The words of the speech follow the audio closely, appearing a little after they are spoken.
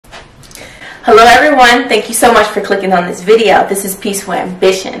Hello everyone, thank you so much for clicking on this video. This is Peaceful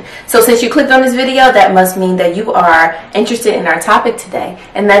Ambition. So since you clicked on this video, that must mean that you are interested in our topic today,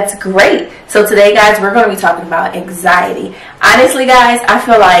 and that's great. So today guys, we're going to be talking about anxiety. Honestly guys, I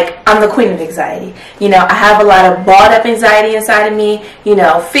feel like I'm the queen of anxiety. You know, I have a lot of balled up anxiety inside of me, you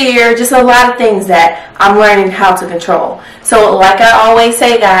know, fear, just a lot of things that I'm learning how to control. So like I always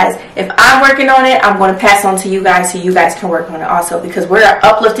say guys, if I'm working on it, I'm going to pass on to you guys so you guys can work on it also, because we're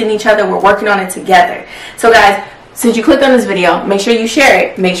uplifting each other, we're working on it together. So guys, since you clicked on this video, make sure you share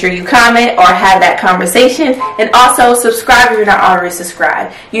it, make sure you comment or have that conversation, and also subscribe if you're not already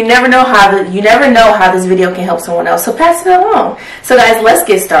subscribed. You never know how this video can help someone else, so pass it along. So guys, let's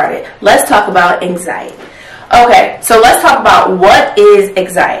get started. Let's talk about anxiety. Okay, so let's talk about what is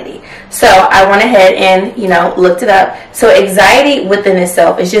anxiety. So I went ahead and, looked it up. So anxiety within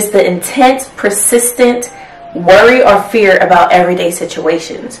itself is just the intense, persistent worry or fear about everyday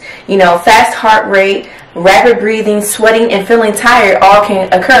situations. Fast heart rate, rapid breathing, sweating, and feeling tired all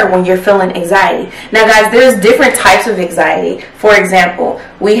can occur when you're feeling anxiety. Now guys, there's different types of anxiety. For example,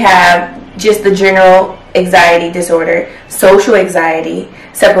 we have just the general anxiety disorder, social anxiety,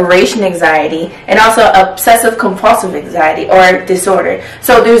 separation anxiety, and also obsessive compulsive anxiety or disorder.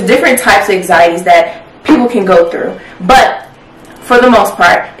 So there's different types of anxieties that people can go through, but for the most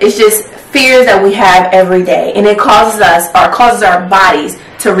part, it's just fears that we have every day, and it causes our bodies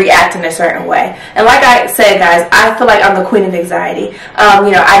to react in a certain way. And like I said guys, I feel like I'm the queen of anxiety.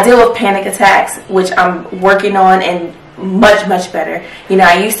 I deal with panic attacks, which I'm working on and much better.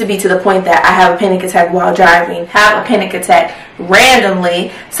 I used to be to the point that I have a panic attack while driving, have a panic attack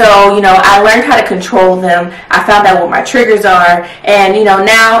randomly. So I learned how to control them. I found out what my triggers are, and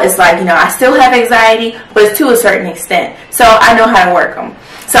now it's like I still have anxiety, but it's to a certain extent, so I know how to work them.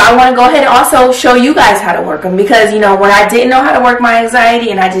 So I want to go ahead and also show you guys how to work them, because when I didn't know how to work my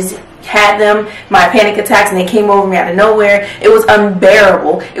anxiety and I just had my panic attacks, and they came over me out of nowhere, it was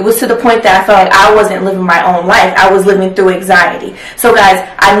unbearable. It was to the point that I felt like I wasn't living my own life. I was living through anxiety. So guys,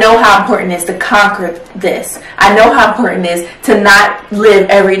 I know how important it is to conquer this. I know how important it is to not live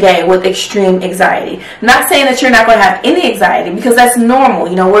every day with extreme anxiety. I'm not saying that you're not going to have any anxiety, because that's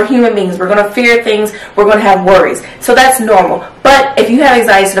normal. We're human beings. We're going to fear things. We're going to have worries. So that's normal. But if you have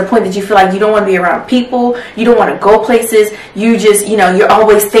anxiety to the point that you feel like you don't want to be around people, you don't want to go places, you just, you're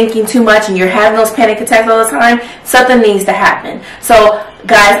always thinking too much and you're having those panic attacks all the time, something needs to happen. So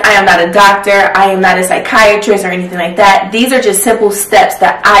guys, I am not a doctor, I am not a psychiatrist or anything like that. These are just simple steps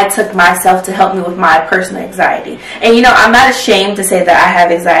that I took myself to help me with my personal anxiety. And I'm not ashamed to say that I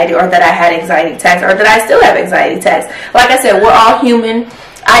have anxiety, or that I had anxiety attacks, or that I still have anxiety attacks. Like I said, we're all human.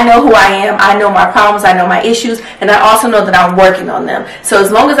 I know who I am, I know my problems, I know my issues, and I also know that I'm working on them. So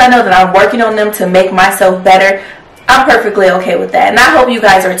as long as I know that I'm working on them to make myself better, I'm perfectly okay with that, and I hope you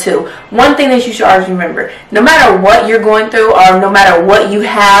guys are too. One thing that you should always remember, no matter what you're going through, or no matter what you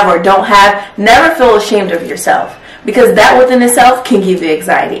have or don't have, never feel ashamed of yourself, because that within itself can give you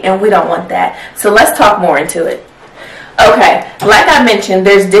anxiety, and we don't want that. So let's talk more into it. Okay, like I mentioned,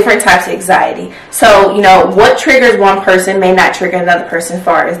 there's different types of anxiety. So, what triggers one person may not trigger another person as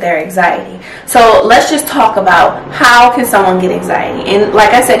far as their anxiety. So, let's just talk about how can someone get anxiety. And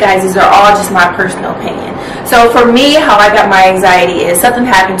like I said, guys, these are all just my personal opinion. So, for me, how I got my anxiety is something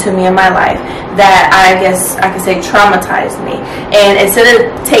happened to me in my life that I guess I could say traumatized me. And instead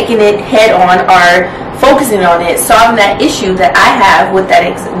of taking it head on or focusing on it, solving that issue that I have with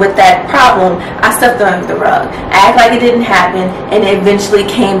that problem, I stuffed it under the rug. I act like it didn't happen, and it eventually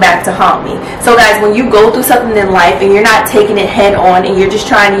came back to haunt me. So guys, when you go through something in life and you're not taking it head on, and you're just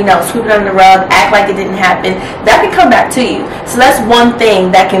trying to, sweep it under the rug, act like it didn't happen, that can come back to you. So that's one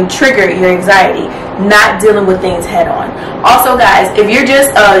thing that can trigger your anxiety, not dealing with things head on. Also guys, if you're just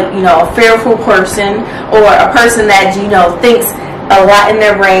a fearful person, or a person that thinks a lot in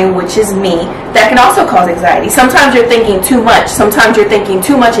their brain, which is me, that can also cause anxiety. Sometimes you're thinking too much. Sometimes you're thinking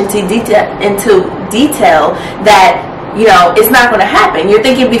too much into detail that it's not going to happen. You're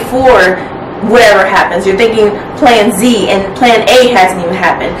thinking before whatever happens. You're thinking plan Z, and plan A hasn't even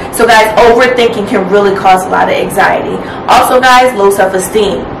happened. So guys, overthinking can really cause a lot of anxiety. Also guys, low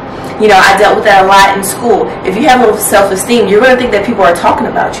self-esteem. I dealt with that a lot in school. If you have low self-esteem, you're going to think that people are talking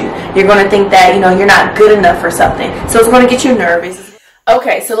about you. You're going to think that, you're not good enough for something. So it's going to get you nervous.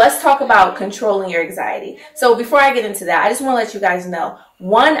 Okay, so let's talk about controlling your anxiety. So before I get into that, I just want to let you guys know,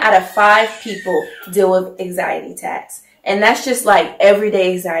 1 out of 5 people deal with anxiety attacks. And that's just like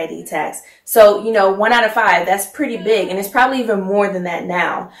everyday anxiety attacks. So, you know, 1 out of 5, that's pretty big. And it's probably even more than that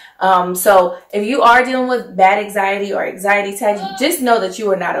now. So if you are dealing with bad anxiety or anxiety attacks, just know that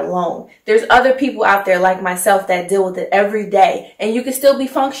you are not alone. There's other people out there like myself that deal with it every day, and you can still be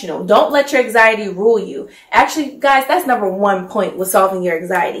functional. Don't let your anxiety rule you. Actually, guys, that's number 1 point with solving your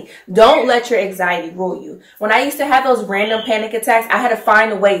anxiety. Don't let your anxiety rule you. When I used to have those random panic attacks, I had to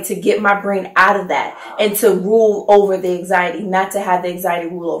find a way to get my brain out of that and to rule over the anxiety, not to have the anxiety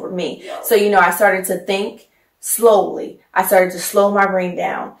rule over me. So, you know, I started to think slowly. I started to slow my brain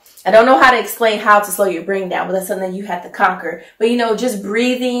down. I don't know how to explain how to slow your brain down, but that's something that you have to conquer. But, you know, just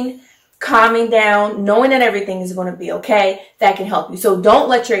breathing, calming down, knowing that everything is going to be okay, that can help you. So don't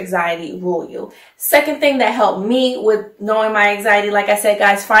let your anxiety rule you. Second thing that helped me with knowing my anxiety, like I said,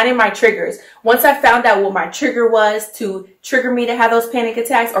 guys, finding my triggers. Once I found out what my trigger was to trigger me to have those panic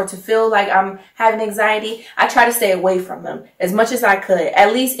attacks or to feel like I'm having anxiety, I try to stay away from them as much as I could,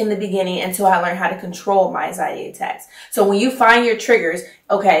 at least in the beginning, until I learned how to control my anxiety attacks. So when you find your triggers,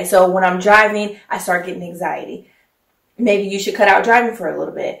 okay, so when I'm driving, I start getting anxiety. Maybe you should cut out driving for a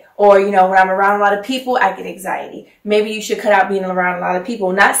little bit. Or, you know, when I'm around a lot of people, I get anxiety. Maybe you should cut out being around a lot of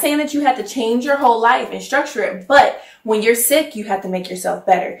people. Not saying that you have to change your whole life and structure it, but when you're sick, you have to make yourself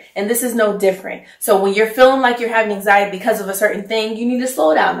better. And this is no different. So when you're feeling like you're having anxiety because of a certain thing, you need to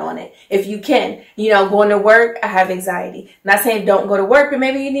slow down on it. If you can, you know, going to work, I have anxiety. Not saying don't go to work, but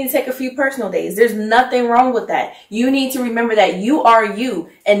maybe you need to take a few personal days. There's nothing wrong with that. You need to remember that you are you.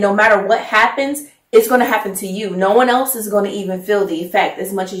 And no matter what happens, it's going to happen to you. No one else is going to even feel the effect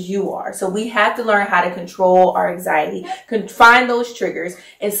as much as you are. So we have to learn how to control our anxiety, find those triggers,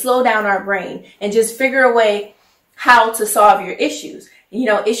 and slow down our brain and just figure a way how to solve your issues. You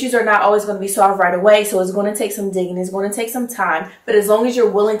know, issues are not always going to be solved right away. So it's going to take some digging. It's going to take some time. But as long as you're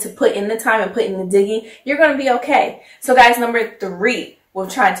willing to put in the time and put in the digging, you're going to be okay. So guys, number 3,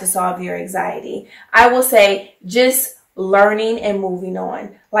 with trying to solve your anxiety, I will say just learning and moving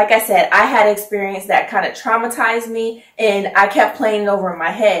on. Like I said, I had an experience that kind of traumatized me, and I kept playing it over in my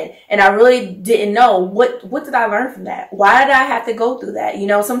head, and I really didn't know what did I learn from that? Why did I have to go through that? You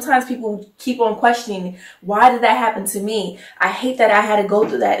know, sometimes people keep on questioning, why did that happen to me? I hate that I had to go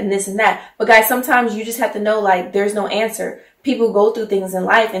through that and this and that. But guys, sometimes you just have to know, like, there's no answer. People go through things in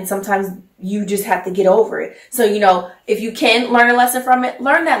life, and sometimes you just have to get over it. So, you know, if you can learn a lesson from it,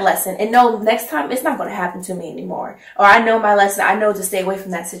 learn that lesson and know next time it's not going to happen to me anymore. Or I know my lesson. I know to stay away from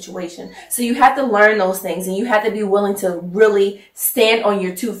that situation. So you have to learn those things, and you have to be willing to really stand on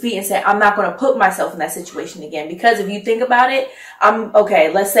your 2 feet and say, I'm not going to put myself in that situation again. Because if you think about it,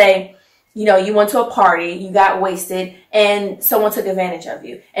 okay, let's say, you know, you went to a party, you got wasted, and someone took advantage of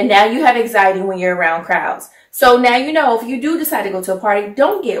you. And now you have anxiety when you're around crowds. So now you know, if you do decide to go to a party,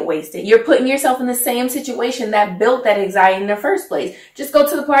 don't get wasted. You're putting yourself in the same situation that built that anxiety in the first place. Just go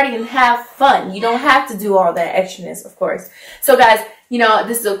to the party and have fun. You don't have to do all that extraness, of course. So guys, you know,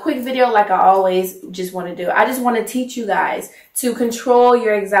 this is a quick video like I always just want to do. I just want to teach you guys to control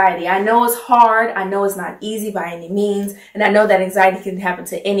your anxiety. I know it's hard. I know it's not easy by any means. And I know that anxiety can happen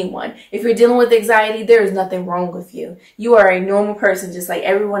to anyone. If you're dealing with anxiety, there is nothing wrong with you. You are a normal person just like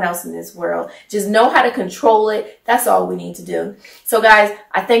everyone else in this world. Just know how to control it. That's all we need to do. So guys,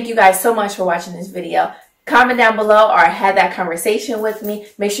 I thank you guys so much for watching this video. Comment down below or have that conversation with me.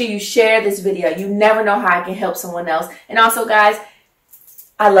 Make sure you share this video. You never know how I can help someone else. And also guys,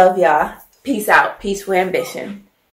 I love y'all. Peace out. Peace with ambition.